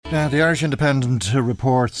Now, the Irish Independent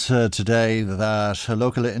reports today that a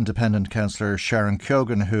local independent councillor, Sharon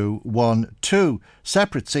Keoghan, who won 2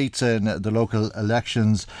 separate seats in the local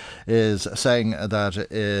elections, is saying that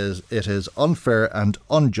it is unfair and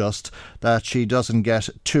unjust that she doesn't get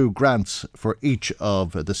 2 grants for each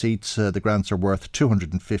of the seats. The grants are worth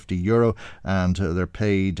 €250 and they're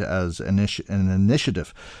paid as an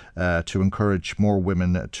initiative to encourage more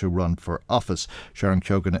women to run for office. Sharon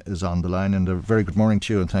Keoghan is on the line, and a very good morning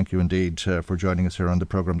to you, and thank you indeed for joining us here on the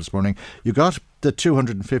programme this morning. You got the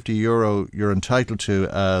 €250 you're entitled to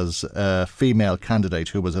as a female candidate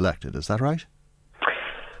who was elected, is that right?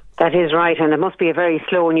 That is right, and it must be a very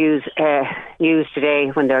slow news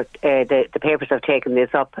today when the papers have taken this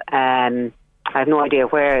up. I have no idea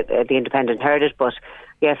where the Independent heard it, but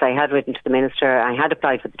yes, I had written to the Minister. I had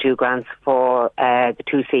applied for the 2 grants for the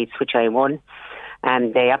 2 seats which I won,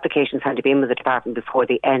 and the applications had to be in with the department before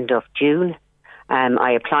the end of June.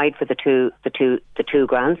 I applied for the two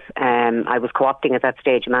grants. I was co-opting at that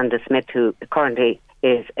stage Amanda Smith, who currently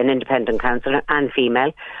is an independent councillor and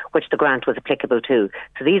female, which the grant was applicable to.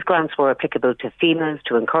 So these grants were applicable to females,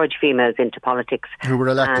 to encourage females into politics. Who were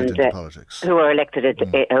elected into politics. Who were elected into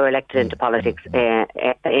politics.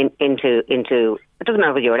 Into it doesn't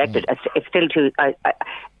matter whether you're elected. It's still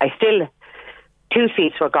 2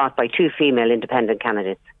 seats were got by 2 female independent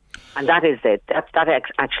candidates. And that is it. That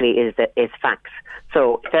actually is facts.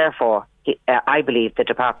 So therefore, I believe the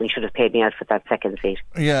department should have paid me out for that second seat.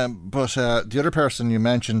 Yeah, but the other person you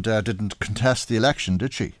mentioned didn't contest the election,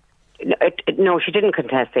 did she? No, she didn't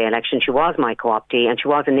contest the election. She was my co-optee, and she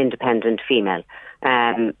was an independent female.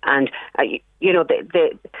 But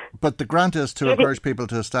the grant is to encourage people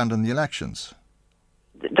to stand in the elections.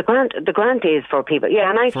 The grant is for people. Yeah,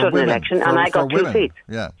 and I stood in an election, and I got 2 seats.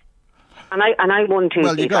 Yeah. And I won 2 seats.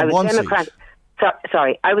 Well, you got 1 seat.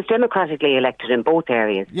 I was democratically elected in both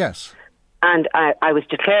areas. Yes. And I was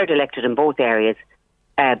declared elected in both areas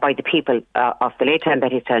by the people of the Laytown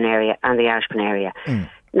Bettystown area and the Ashburn area.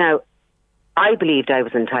 Now, I believed I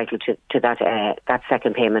was entitled to that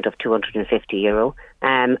second payment of €250.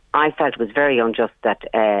 I felt it was very unjust that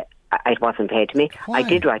it wasn't paid to me. Why? I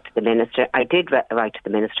did write to the Minister.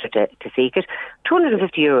 To seek it.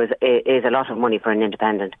 €250 is a lot of money for an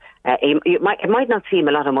independent. It might not seem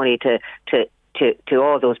a lot of money to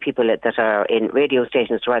all those people that are in radio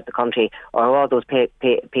stations throughout the country, or all those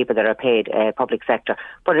people that are paid public sector,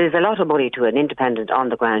 but it is a lot of money to an independent on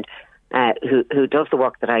the ground who does the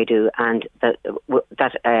work that I do and that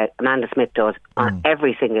Amanda Smith does on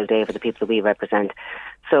every single day for the people that we represent.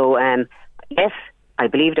 So yes, I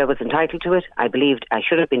believed I was entitled to it. I believed I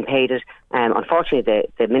should have been paid it. Unfortunately,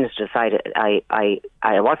 the Minister decided I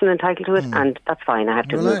wasn't entitled to it, and that's fine. I have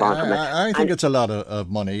to move on from it. I think it's a lot of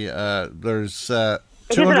money. There's it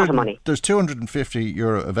is a lot of money. There's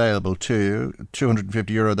 €250 available to you.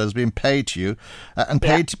 €250 that has been paid to you, and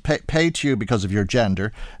paid to you because of your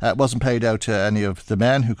gender. It wasn't paid out to any of the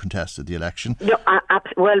men who contested the election. No,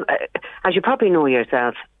 as you probably know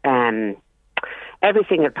yourself, every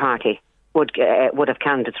single party would have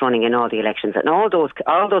candidates running in all the elections, and all those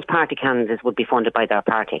party candidates would be funded by their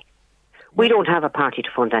party. We don't have a party to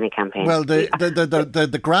fund any campaign. Well,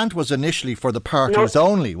 the grant was initially for the parties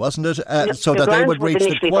only, wasn't it? So that they would reach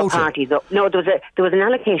the quota. There was an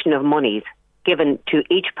allocation of monies given to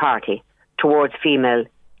each party towards female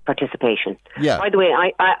participation. Yeah. By the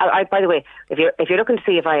way, if you're looking to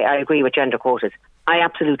see if I agree with gender quotas, I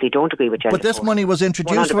absolutely don't agree with gender quotas. But this money was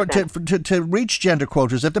introduced to reach gender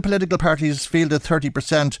quotas. If the political parties fielded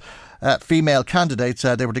 30% female candidates,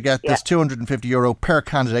 they were to get this €250 per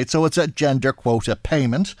candidate. So it's a gender quota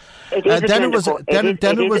payment. It is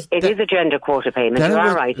a gender quota payment. You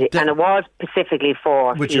are right, and it was specifically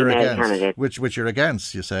for female candidates. Which you're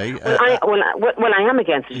against, you say? I am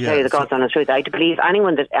against it. To tell you the God's honest truth, I believe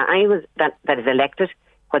anyone that is elected,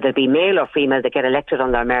 whether it be male or female, that get elected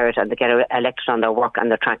on their merit and they get elected on their work and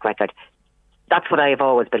their track record. That's what I have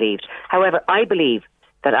always believed. However, I believe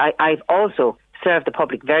that I've also served the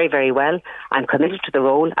public very, very well. I'm committed to the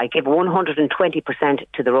role. I give 120%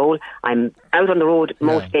 to the role. I'm out on the road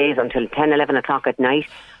most days until 10, 11 o'clock at night.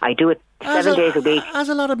 I do it 7 days a week. As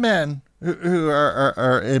a lot of men who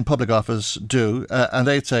are in public office do, and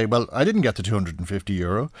they'd say, well, I didn't get the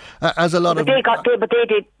 €250.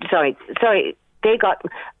 They got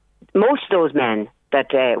most of those men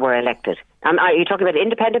that were elected. Are you talking about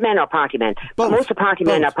independent men or party men? Both. Most of the party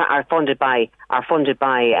men are funded by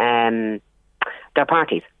their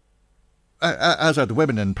parties. As are the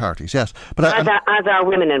women in parties, yes. But as are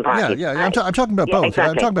women in parties. Yeah. I'm talking about both. Exactly.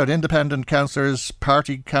 I'm talking about independent councillors,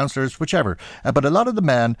 party councillors, whichever. But a lot of the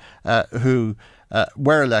men who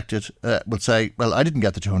were elected would say, well, I didn't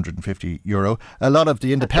get the €250. A lot of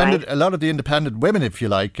the independent women, if you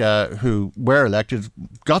like, who were elected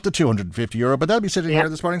got the €250, but they'll be sitting here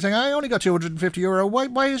this morning saying, I only got €250.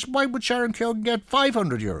 Why would Sharon Keoghan get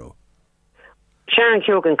 €500? Sharon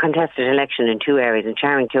Keoghan contested election in two areas, and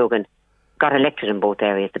Sharon Keoghan got elected in both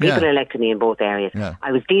areas. The people elected me in both areas. Yeah.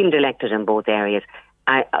 I was deemed elected in both areas.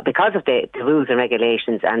 Because of the rules and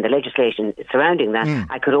regulations and the legislation surrounding that,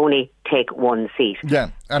 I could only take one seat. Yeah,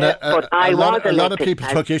 and a lot of people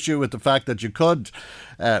took issue with the fact that you could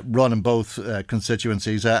run in both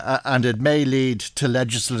constituencies, and it may lead to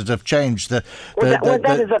legislative change. That's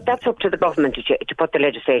up to the government to put the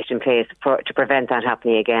legislation in place to prevent that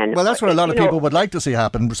happening again. Well, that's what a lot of people would like to see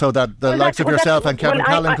happen, so that the likes of yourself and Kevin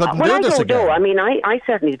Callan couldn't do this again. I mean, I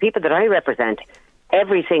certainly, the people that I represent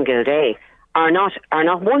every single day are not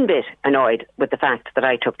one bit annoyed with the fact that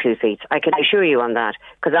I took two seats. I can assure you on that,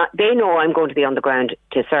 because they know I'm going to be on the ground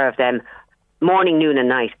to serve them morning, noon and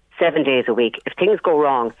night, 7 days a week. If things go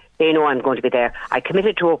wrong, they know I'm going to be there. I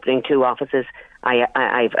committed to opening two offices. I've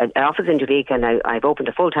an office in Duleek, and I've opened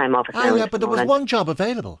a full-time office now. Yeah, but there was one job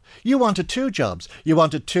available. You wanted two jobs. You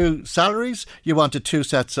wanted two salaries. You wanted two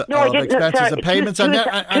sets of expenses and payments, and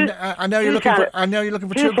now you're looking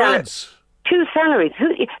for two grants. Two salaries.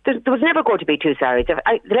 There was never going to be two salaries. The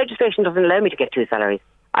legislation doesn't allow me to get two salaries.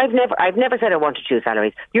 I've never said I wanted two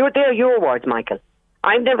salaries. They're your words, Michael.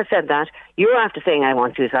 I've never said that. You're after saying I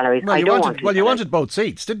want two salaries. You wanted both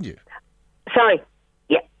seats, didn't you? Sorry.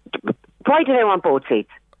 Yeah. Why did I want both seats?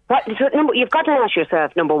 You've got to ask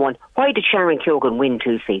yourself, number one, why did Sharon Keoghan win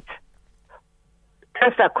two seats?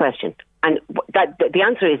 Ask that question. And the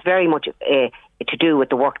answer is very much to do with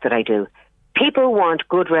the work that I do. People want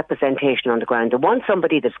good representation on the ground. They want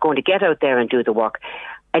somebody that's going to get out there and do the work.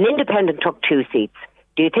 An independent took two seats.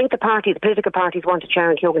 Do you think the political parties wanted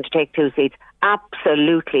Sharon Keoghan to take two seats?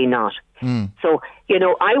 Absolutely not. So,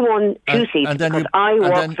 I won two seats because I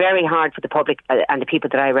work very hard for the public and the people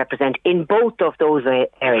that I represent in both of those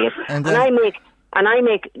areas. And I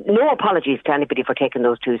make no apologies to anybody for taking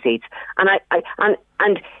those two seats. I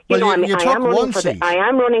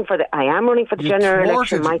am running for the general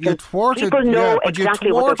election, Michael. People know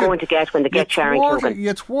exactly what they're going to get when they get Sharon Keoghan.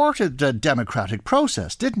 You thwarted the democratic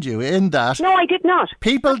process, didn't you? In that, no, I did not.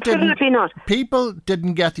 Absolutely not. People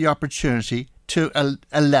didn't get the opportunity to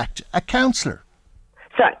elect a councillor.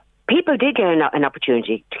 Sorry. People did get an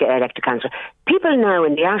opportunity to get elected a councillor. People now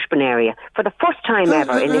in the Ashbourne area, for the first time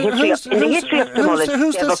ever in the history of Stamullen,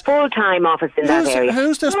 they have a full-time office in that area.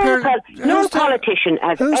 No politician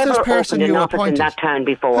has ever opened an office in that town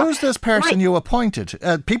before. Who's this person you appointed?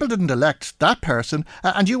 People didn't elect that person,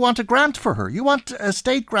 and you want a grant for her. You want a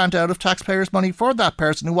state grant out of taxpayers' money for that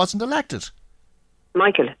person who wasn't elected.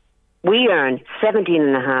 Michael, we earn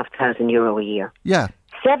 €17,500 a year. Yeah.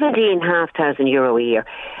 €17,500 a year.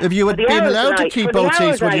 If you had been allowed to keep both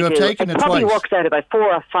seats, would you have taken it twice? It probably works out about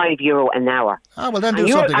 €4 or €5 an hour. Ah, well then do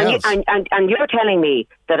something else. And you're telling me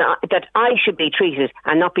that I should be treated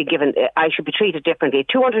and not be given. I should be treated differently.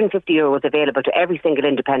 €250 was available to every single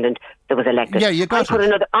independent that was elected. Yeah, you got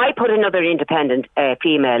it. I put another independent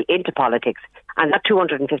female into politics. And that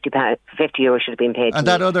 €250 should have been paid. And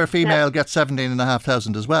that other female gets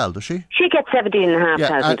 17,500 as well, does she? She gets 17,500.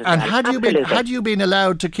 Yeah, and had you been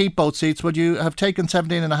allowed to keep both seats, would you have taken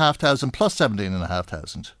 17,500 plus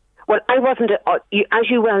 17,500? Well, I wasn't. As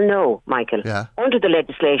you well know, Michael. Yeah. Under the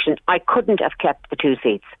legislation, I couldn't have kept the two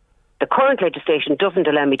seats. The current legislation doesn't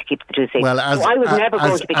allow me to keep the two seats. Well, I was never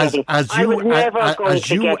going to be getting. As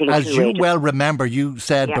you well remember, you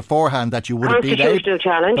said beforehand that you would have been able.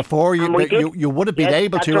 Challenge. Before you would have been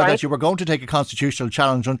able to, or that you were going to take a constitutional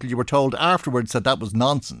challenge until you were told afterwards that was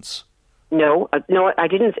nonsense. No, I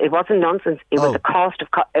didn't. It wasn't nonsense. It was the cost of.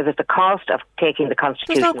 It was the cost of taking the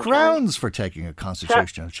constitutional. There's no grounds for taking a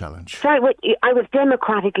constitutional challenge. Sorry, I was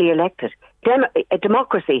democratically elected. A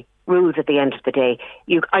democracy rules at the end of the day.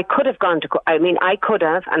 I could have gone to. I could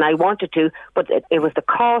have, and I wanted to, but it was the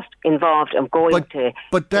cost involved in going to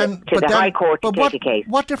the High Court to take a case.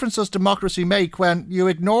 What difference does democracy make when you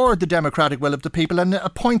ignore the democratic will of the people and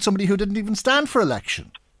appoint somebody who didn't even stand for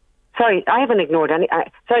election? Sorry, I haven't ignored any.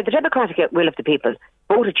 The democratic will of the people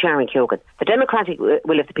voted Sharon Keoghan. The democratic will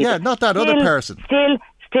of the people. Yeah, not that other person. They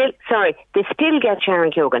still get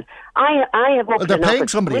Sharon Keoghan. I have. Well, they're paying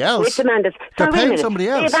somebody else. They're paying somebody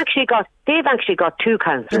else. They've actually got two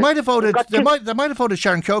councillors. They might have voted. They might have voted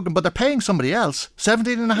Sharon Keoghan, but they're paying somebody else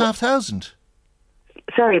 17,500.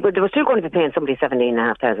 Sorry, but they were still going to be paying somebody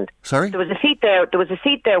 17,500. Sorry, there was a seat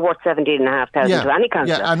there worth 17,500 to any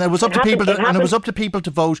councillor. Yeah, and it was up to people. It was up to people to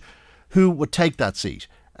vote who would take that seat.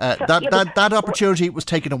 That opportunity was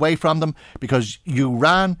taken away from them because you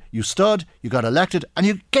ran, you stood, you got elected, and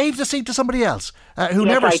you gave the seat to somebody else who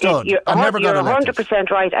never stood and never got elected. You're 100%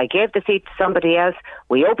 right. I gave the seat to somebody else.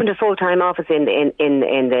 We opened a full-time office in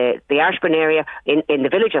the Ashburn area, in the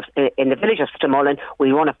village of Stamullen.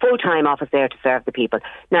 We run a full-time office there to serve the people.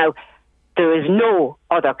 Now, there is no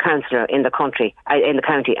other councillor in the country, in the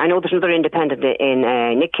county. I know there's another independent in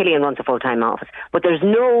Nick Killian runs a full-time office, but there's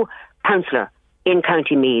no councillor in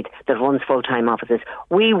County Meath that runs full-time offices.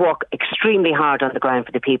 We work extremely hard on the ground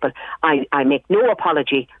for the people. I make no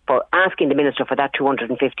apology for asking the Minister for that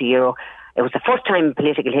 €250. It was the first time in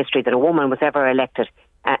political history that a woman was ever elected,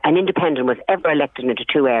 an independent was ever elected into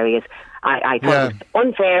two areas. I thought it was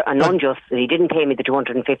unfair and unjust that he didn't pay me the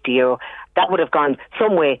 €250. That would have gone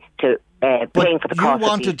some way to paying for the cost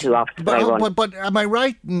of these two offices I run. But am I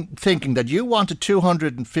right in thinking that you wanted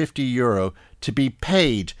 €250 to be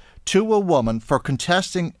paid to a woman for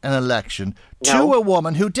contesting an election to a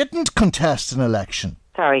woman who didn't contest an election?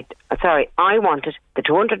 Sorry. I wanted the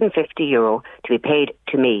 €250 to be paid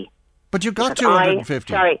to me. But you got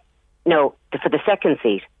 €250. For the second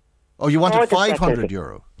seat. Oh, you wanted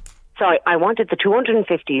 €500. Sorry, I wanted the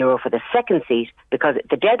 €250 for the second seat because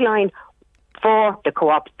the deadline for the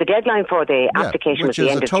deadline for the application was the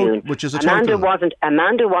end of June. Which is Amanda wasn't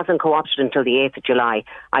co-opted until the 8th of July.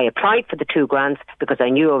 I applied for the two grants because I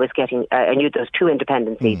knew I knew there was two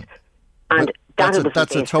independent seats. And that's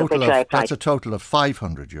a total of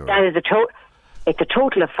 €500. That is it's a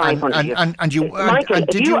total of €500.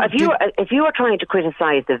 If you are trying to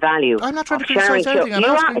criticise the value, I'm not trying to criticise anything.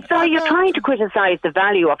 You're trying to criticise the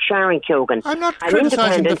value of Sharon Keoghan. I'm not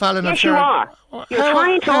criticising the value of Sharon. Yes,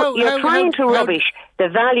 you are. You're trying to rubbish the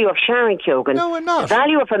value of Sharon Keoghan. No, I'm not. The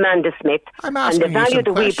value of Amanda Smith, and the value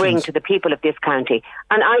that we bring to the people of this county.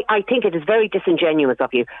 And I think it is very disingenuous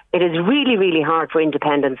of you. It is really, really hard for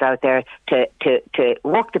independents out there to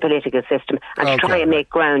work the political system and to try and make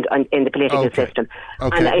ground in the political system.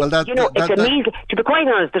 Okay. And to be quite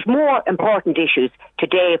honest, there's more important issues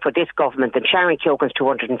today for this government than Sharon Keoghan's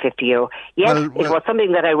 €250. Yes, it was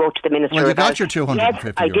something that I wrote to the Minister about. Well, you got your €250.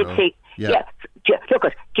 Yes, I did see. Yeah. Look,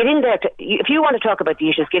 get in there. If you want to talk about the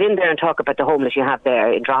issues, get in there and talk about the homeless you have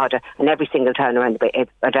there in Drogheda and every single town around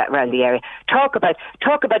the area. Talk about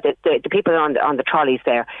the people on the trolleys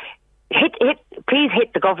there. Please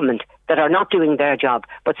hit the government that are not doing their job,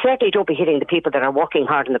 but certainly don't be hitting the people that are working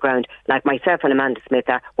hard on the ground, like myself and Amanda Smith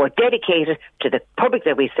are. We're dedicated to the public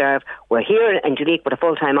that we serve. We're here in Duleek with a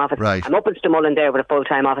full-time office. Right. I'm up in Stamullen there with a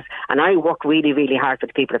full-time office, and I work really, really hard for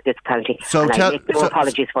the people of this county. I make no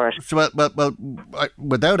apologies for it.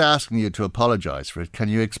 Without asking you to apologise for it, can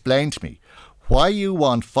you explain to me why you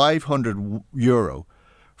want €500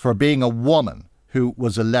 for being a woman who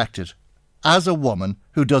was elected as a woman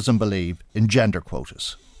who doesn't believe in gender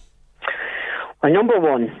quotas? Well, number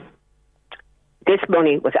one, this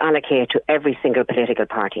money was allocated to every single political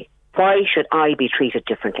party. Why should I be treated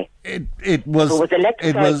differently? It was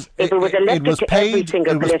elected to every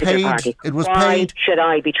single political party. Why should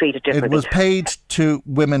I be treated differently? It was paid to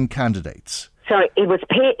women candidates. Sorry, it was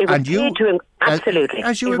paid. It was paid to him. Absolutely,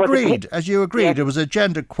 as you agreed, yes. It was a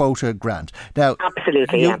gender quota grant. Now,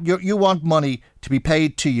 absolutely, you want money to be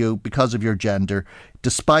paid to you because of your gender,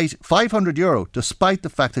 despite €500, despite the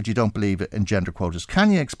fact that you don't believe in gender quotas.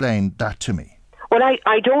 Can you explain that to me? Well,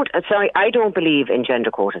 I don't believe in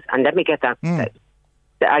gender quotas, and let me get that.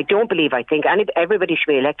 I don't believe. I think everybody should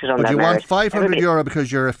be elected on that merit. But you want €500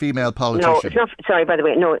 because you're a female politician? No, it's not. Sorry, by the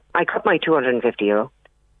way, no. I got my €250.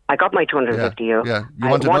 I got my €250. Yeah, you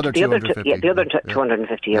want another €250. The other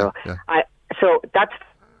 €250. Yeah. So that's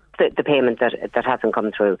the payment that hasn't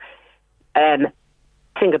come through.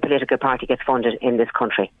 Single political party gets funded in this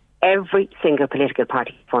country. Every single political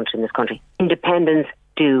party gets funded in this country. Independents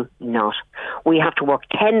do not. We have to work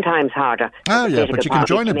 10 times harder. Oh, yeah, but you can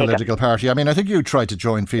join a political party. I mean, I think you tried to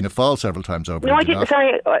join Fianna Fáil several times over. No, I didn't.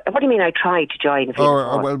 Sorry, what do you mean I tried to join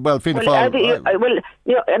Fianna Fáil? Well, Fianna Fáil...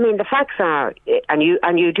 I mean, the facts are, and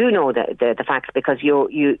you do know the facts because you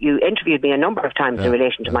interviewed me a number of times in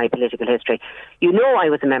relation to my political history. You know I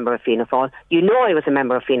was a member of Fianna Fáil. You know I was a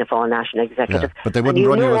member of Fianna Fáil National Executive. Yeah, but they wouldn't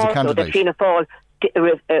run you as a candidate. That Fianna Fáil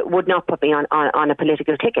would not put me on a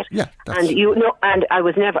political ticket. Yeah, and I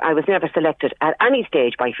was never selected at any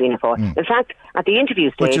stage by Fianna Fáil. In fact, at the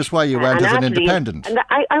interview stage, which is why you went as an independent.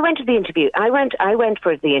 I went to the interview. I went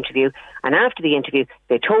for the interview, and after the interview,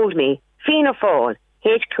 they told me Fianna Fáil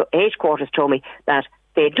headquarters told me that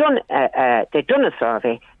they'd done a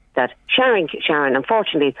survey. That Sharon,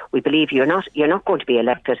 unfortunately, we believe you're not going to be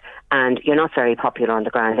elected, and you're not very popular on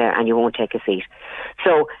the ground there, and you won't take a seat.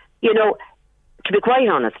 So, to be quite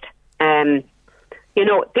honest,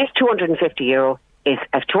 This €250 is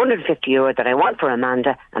a €250 that I want for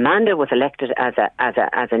Amanda. Amanda was elected as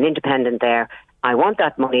an independent there. I want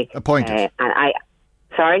that money. Appointed.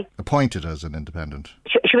 Sorry? Appointed as an independent.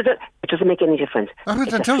 She was. It doesn't make any difference.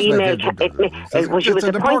 It's a female. She was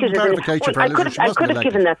appointed as I could have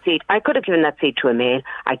given that seat. I could have given that seat to a male.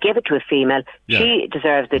 I gave it to a female. Yeah. She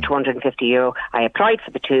deserves the €250. I applied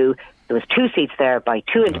for the two. There was 2 seats there by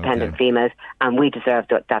 2 independent females, and we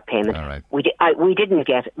deserved that payment. All right. We didn't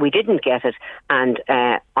get it, and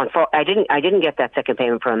I didn't get that second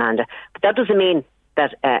payment for Amanda. But that doesn't mean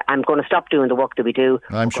that I'm going to stop doing the work that we do.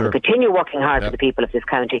 I'm sure. Going to continue working hard for the people of this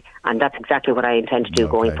county, and that's exactly what I intend to do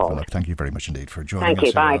going forward. Well, thank you very much indeed for joining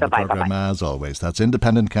us. Bye. As always, that's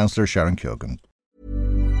Independent Councillor Sharon Keoghan.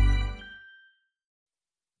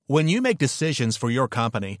 When you make decisions for your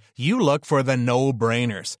company, you look for the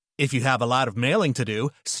no-brainers. If you have a lot of mailing to do,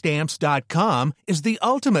 Stamps.com is the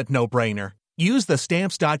ultimate no-brainer. Use the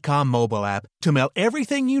Stamps.com mobile app to mail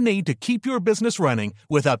everything you need to keep your business running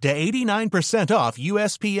with up to 89% off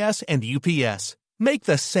USPS and UPS. Make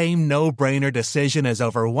the same no-brainer decision as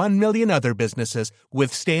over 1 million other businesses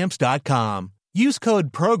with Stamps.com. Use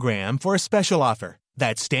code PROGRAM for a special offer.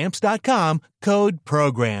 That's Stamps.com, code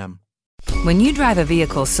PROGRAM. When you drive a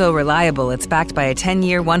vehicle so reliable it's backed by a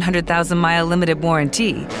 10-year, 100,000-mile limited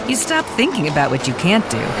warranty, you stop thinking about what you can't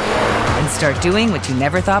do and start doing what you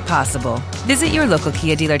never thought possible. Visit your local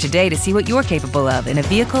Kia dealer today to see what you're capable of in a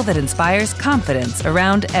vehicle that inspires confidence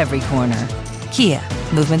around every corner. Kia,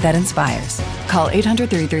 movement that inspires. Call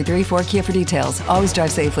 800-333-4KIA for details. Always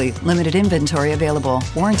drive safely. Limited inventory available.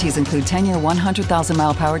 Warranties include 10-year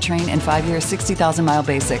 100,000-mile powertrain and 5-year 60,000-mile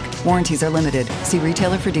basic. Warranties are limited. See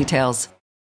retailer for details.